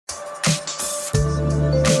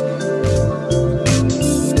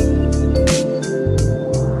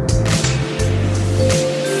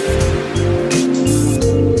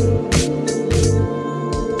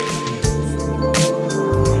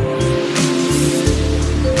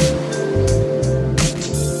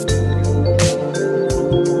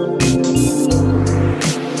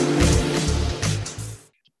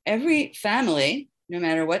family, no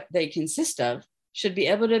matter what they consist of, should be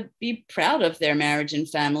able to be proud of their marriage and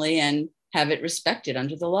family and have it respected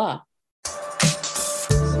under the law.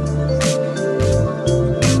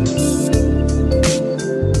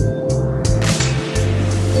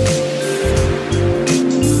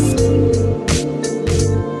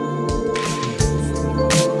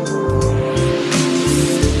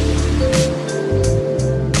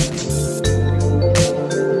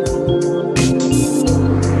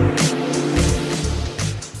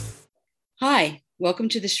 Hi, welcome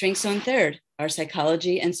to the Shrinks on Third, our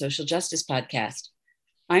psychology and social justice podcast.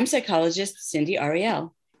 I'm psychologist Cindy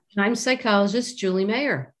Ariel. And I'm psychologist Julie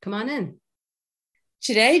Mayer. Come on in.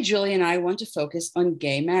 Today, Julie and I want to focus on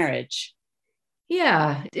gay marriage.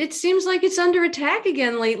 Yeah, it seems like it's under attack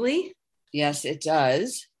again lately. Yes, it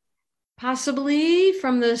does. Possibly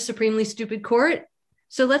from the supremely stupid court.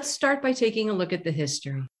 So let's start by taking a look at the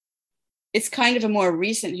history. It's kind of a more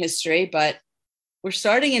recent history, but we're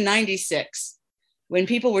starting in 96, when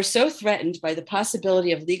people were so threatened by the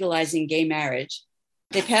possibility of legalizing gay marriage,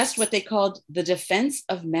 they passed what they called the Defense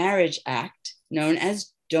of Marriage Act, known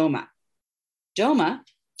as DOMA. DOMA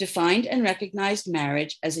defined and recognized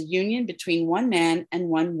marriage as a union between one man and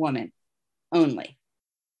one woman only.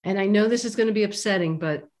 And I know this is going to be upsetting,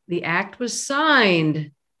 but the act was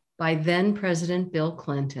signed by then President Bill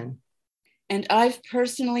Clinton. And I've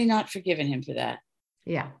personally not forgiven him for that.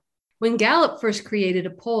 Yeah. When Gallup first created a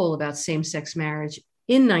poll about same-sex marriage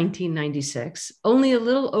in 1996, only a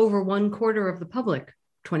little over 1/4 of the public,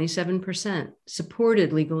 27%,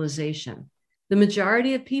 supported legalization. The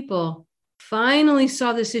majority of people finally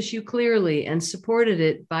saw this issue clearly and supported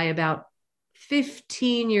it by about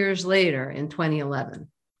 15 years later in 2011.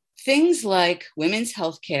 Things like women's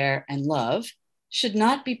health care and love should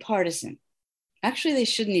not be partisan. Actually, they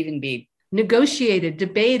shouldn't even be. Negotiated,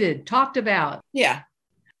 debated, talked about. Yeah.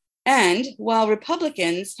 And while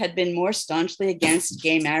Republicans had been more staunchly against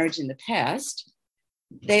gay marriage in the past,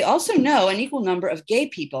 they also know an equal number of gay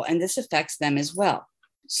people, and this affects them as well.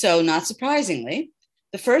 So, not surprisingly,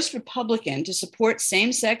 the first Republican to support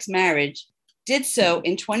same-sex marriage did so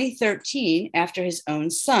in 2013 after his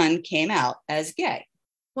own son came out as gay.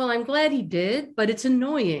 Well, I'm glad he did, but it's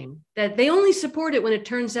annoying that they only support it when it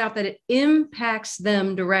turns out that it impacts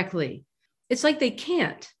them directly. It's like they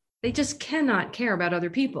can't. They just cannot care about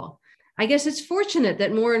other people. I guess it's fortunate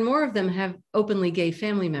that more and more of them have openly gay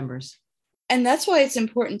family members. And that's why it's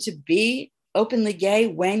important to be openly gay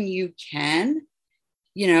when you can,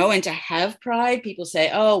 and to have pride. People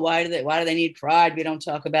say, oh, why do they need pride? We don't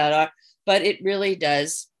talk about our, but it really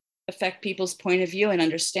does affect people's point of view and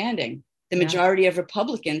understanding. The majority of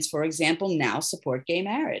Republicans, for example, now support gay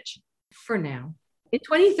marriage. For now. In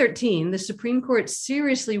 2013, the Supreme Court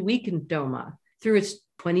seriously weakened DOMA through its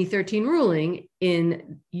 2013 ruling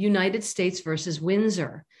in United States versus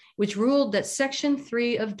Windsor, which ruled that Section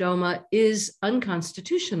 3 of DOMA is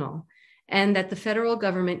unconstitutional and that the federal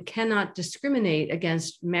government cannot discriminate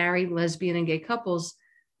against married, lesbian, and gay couples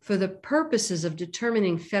for the purposes of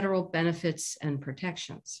determining federal benefits and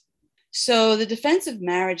protections. So the Defense of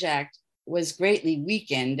Marriage Act was greatly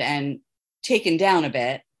weakened and taken down a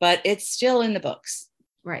bit, but it's still in the books.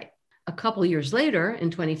 Right. A couple years later, in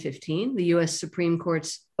 2015, the U.S. Supreme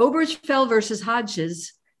Court's Obergefell versus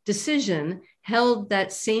Hodges decision held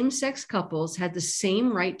that same-sex couples had the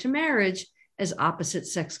same right to marriage as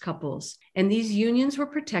opposite-sex couples, and these unions were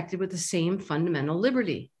protected with the same fundamental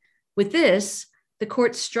liberty. With this, the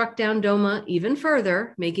court struck down DOMA even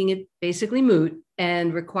further, making it basically moot,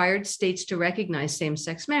 and required states to recognize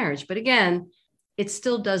same-sex marriage. But again, it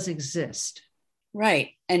still does exist. Right.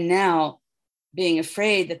 And now, being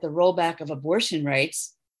afraid that the rollback of abortion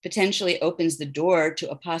rights potentially opens the door to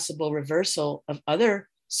a possible reversal of other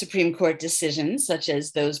Supreme Court decisions, such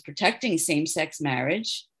as those protecting same-sex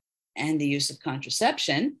marriage and the use of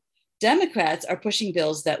contraception, Democrats are pushing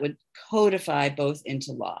bills that would codify both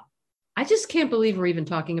into law. I just can't believe we're even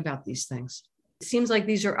talking about these things. It seems like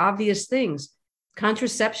these are obvious things.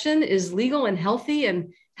 Contraception is legal and healthy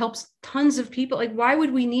and helps tons of people. Like, why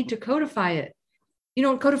would we need to codify it? You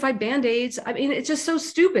don't codify Band-Aids. I mean, it's just so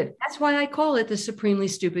stupid. That's why I call it the supremely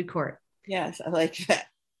stupid court. Yes, I like that.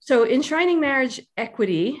 So enshrining marriage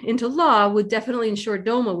equity into law would definitely ensure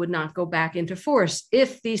DOMA would not go back into force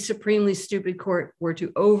if the supremely stupid court were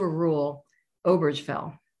to overrule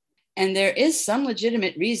Obergefell. And there is some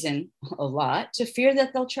legitimate reason, a lot, to fear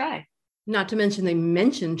that they'll try. Not to mention they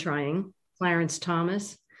mentioned trying. Clarence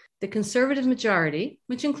Thomas. The conservative majority,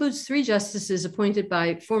 which includes 3 justices appointed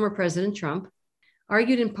by former President Trump,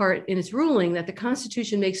 argued in part in its ruling that the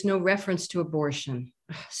Constitution makes no reference to abortion.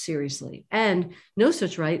 Seriously. And no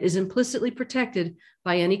such right is implicitly protected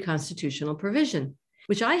by any constitutional provision,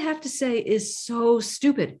 which I have to say is so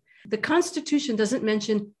stupid. The Constitution doesn't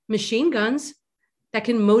mention machine guns that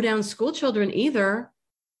can mow down school children either.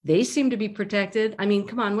 They seem to be protected. I mean,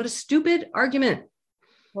 come on, what a stupid argument.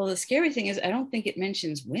 Well, the scary thing is, I don't think it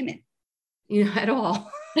mentions women. At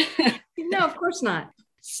all. No, of course not.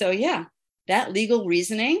 So yeah, that legal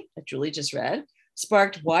reasoning that Julie just read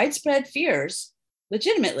sparked widespread fears,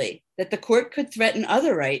 legitimately, that the court could threaten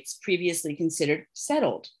other rights previously considered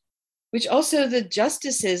settled, which also the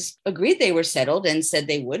justices agreed they were settled and said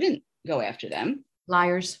they wouldn't go after them.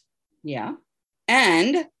 Liars. Yeah.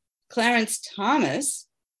 And Clarence Thomas,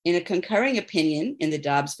 in a concurring opinion in the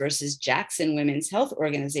Dobbs versus Jackson Women's Health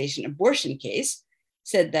Organization abortion case,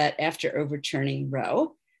 said that after overturning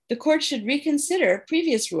Roe, the court should reconsider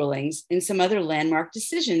previous rulings in some other landmark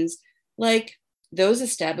decisions, like those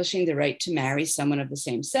establishing the right to marry someone of the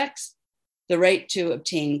same sex, the right to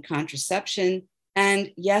obtain contraception,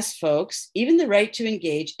 and yes, folks, even the right to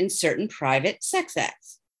engage in certain private sex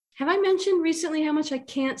acts. Have I mentioned recently how much I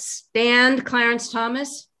can't stand Clarence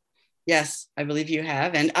Thomas? Yes, I believe you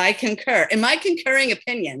have. And I concur. In my concurring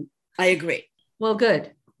opinion, I agree. Well,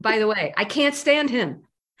 good. By the way, I can't stand him.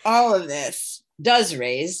 All of this does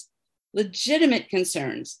raise legitimate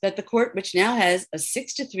concerns that the court, which now has a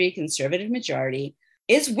 6-3 conservative majority,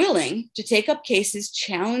 is willing to take up cases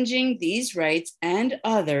challenging these rights and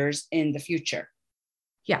others in the future.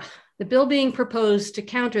 Yeah, the bill being proposed to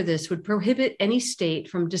counter this would prohibit any state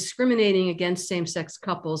from discriminating against same-sex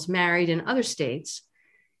couples married in other states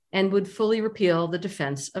and would fully repeal the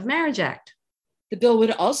Defense of Marriage Act. The bill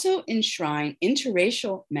would also enshrine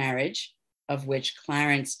interracial marriage, of which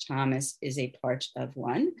Clarence Thomas is a part of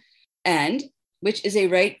one, and which is a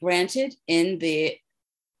right granted in the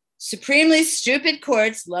supremely stupid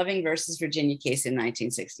court's Loving versus Virginia case in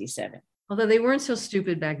 1967. Although they weren't so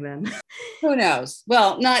stupid back then. Who knows?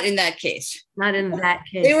 Well, not in that case. Not in that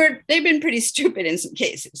case. They've been pretty stupid in some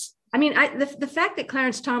cases. I mean, the fact that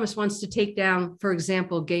Clarence Thomas wants to take down, for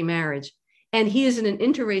example, gay marriage, and he is in an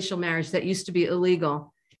interracial marriage that used to be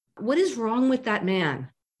illegal. What is wrong with that man?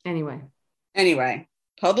 Anyway,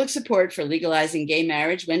 public support for legalizing gay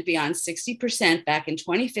marriage went beyond 60% back in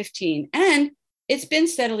 2015, and it's been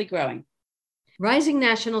steadily growing. Rising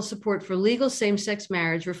national support for legal same-sex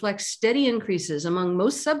marriage reflects steady increases among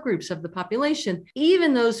most subgroups of the population,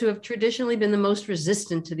 even those who have traditionally been the most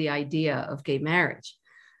resistant to the idea of gay marriage.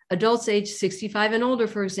 Adults aged 65 and older,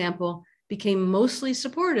 for example, became mostly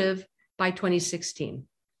supportive by 2016.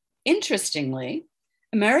 Interestingly,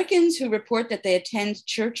 Americans who report that they attend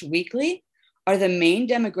church weekly are the main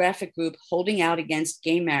demographic group holding out against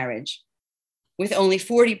gay marriage, with only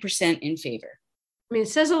 40% in favor. I mean, it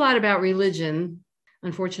says a lot about religion,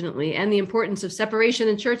 unfortunately, and the importance of separation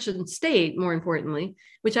in church and state, more importantly,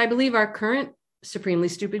 which I believe our current supremely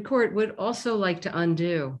stupid court would also like to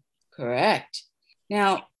undo. Correct.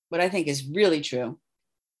 Now, what I think is really true,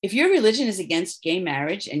 if your religion is against gay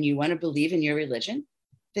marriage and you want to believe in your religion,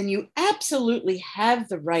 then you absolutely have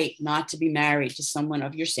the right not to be married to someone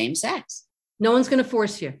of your same sex. No one's going to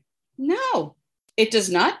force you. No, it does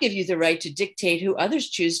not give you the right to dictate who others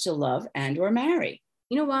choose to love and or marry.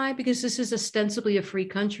 You know why? Because this is ostensibly a free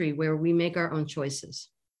country where we make our own choices.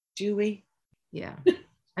 Do we? Yeah.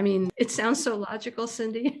 I mean, it sounds so logical,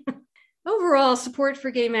 Cindy. Overall, support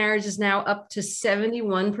for gay marriage is now up to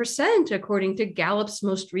 71%, according to Gallup's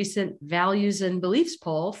most recent Values and Beliefs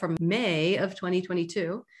poll from May of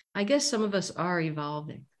 2022. I guess some of us are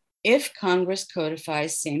evolving. If Congress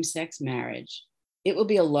codifies same-sex marriage, it will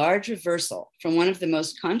be a large reversal from one of the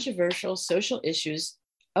most controversial social issues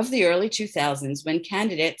of the early 2000s, when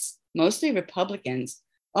candidates, mostly Republicans,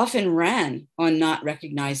 often ran on not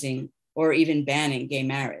recognizing or even banning gay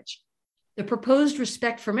marriage. The proposed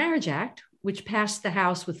Respect for Marriage Act, which passed the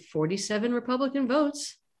House with 47 Republican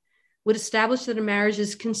votes, would establish that a marriage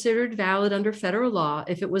is considered valid under federal law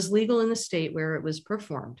if it was legal in the state where it was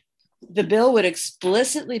performed. The bill would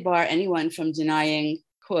explicitly bar anyone from denying,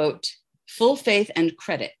 quote, full faith and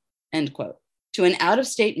credit, end quote, to an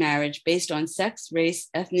out-of-state marriage based on sex, race,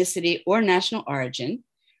 ethnicity, or national origin,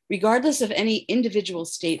 regardless of any individual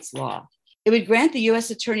state's law. It would grant the U.S.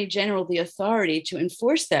 Attorney General the authority to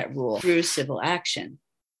enforce that rule through civil action.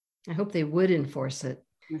 I hope they would enforce it.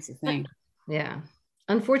 That's the thing. Yeah.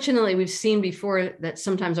 Unfortunately, we've seen before that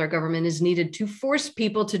sometimes our government is needed to force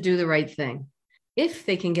people to do the right thing, if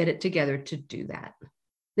they can get it together to do that.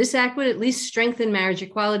 This act would at least strengthen marriage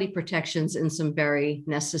equality protections in some very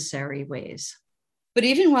necessary ways. But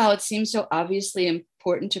even while it seems so obviously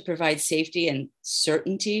important to provide safety and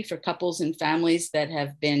certainty for couples and families that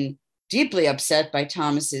have been deeply upset by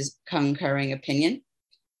Thomas's concurring opinion.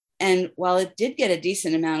 And while it did get a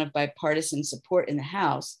decent amount of bipartisan support in the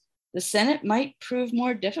House, the Senate might prove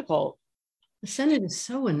more difficult. The Senate is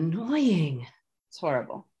so annoying. It's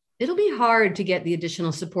horrible. It'll be hard to get the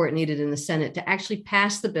additional support needed in the Senate to actually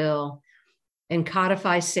pass the bill and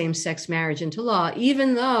codify same-sex marriage into law,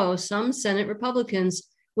 even though some Senate Republicans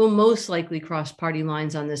will most likely cross party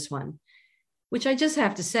lines on this one, which I just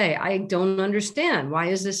have to say, I don't understand. Why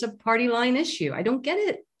is this a party line issue? I don't get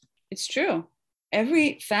it. It's true.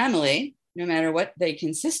 Every family, no matter what they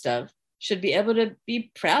consist of, should be able to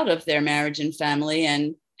be proud of their marriage and family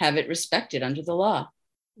and have it respected under the law.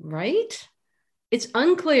 Right? It's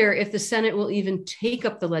unclear if the Senate will even take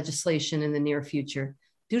up the legislation in the near future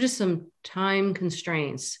due to some time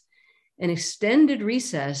constraints, an extended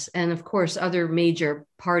recess, and of course, other major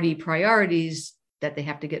party priorities that they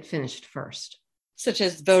have to get finished first. Such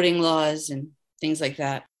as voting laws and things like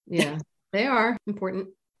that. Yeah, they are important.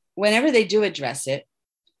 Whenever they do address it,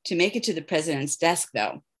 to make it to the president's desk,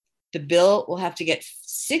 though, the bill will have to get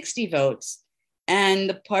 60 votes, and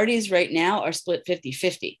the parties right now are split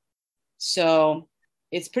 50-50. So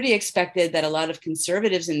it's pretty expected that a lot of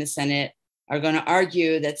conservatives in the Senate are going to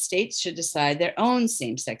argue that states should decide their own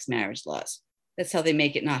same-sex marriage laws. That's how they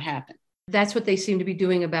make it not happen. That's what they seem to be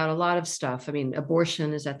doing about a lot of stuff. I mean,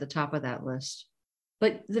 abortion is at the top of that list.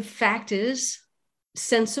 But the fact is,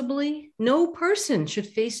 sensibly, no person should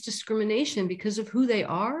face discrimination because of who they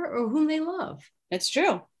are or whom they love. That's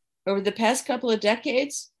true. Over the past couple of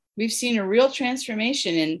decades, we've seen a real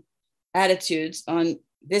transformation in attitudes on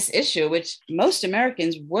this issue, which most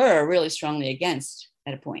Americans were really strongly against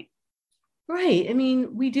at a point. Right. I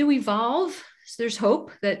mean, we do evolve. So there's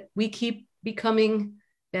hope that we keep becoming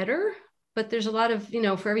better, but there's a lot of,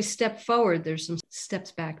 for every step forward, there's some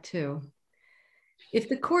steps back too. If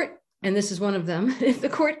the court, and this is one of them, if the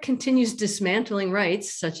court continues dismantling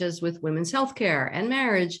rights, such as with women's health care and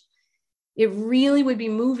marriage, it really would be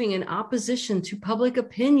moving in opposition to public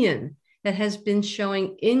opinion that has been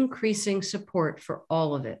showing increasing support for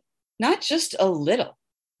all of it. Not just a little.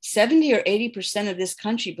 70 or 80% of this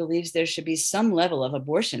country believes there should be some level of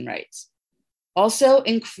abortion rights. Also,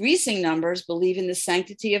 increasing numbers believe in the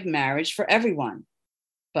sanctity of marriage for everyone.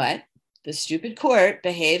 But the stupid court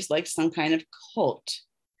behaves like some kind of cult.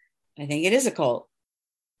 I think it is a cult.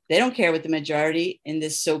 They don't care what the majority in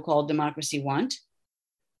this so-called democracy want.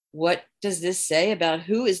 What does this say about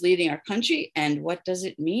who is leading our country, and what does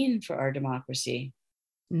it mean for our democracy?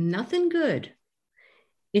 Nothing good.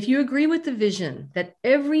 If you agree with the vision that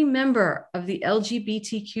every member of the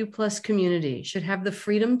LGBTQ+ community should have the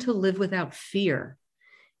freedom to live without fear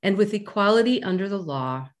and with equality under the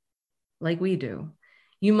law, like we do,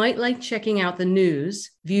 you might like checking out the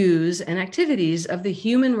news, views, and activities of the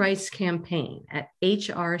Human Rights Campaign at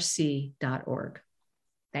hrc.org.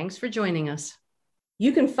 Thanks for joining us.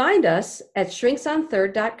 You can find us at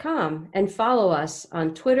shrinksonthird.com and follow us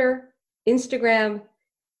on Twitter, Instagram,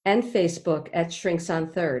 and Facebook at Shrinks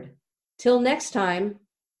on Third. Till next time.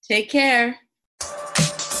 Take care.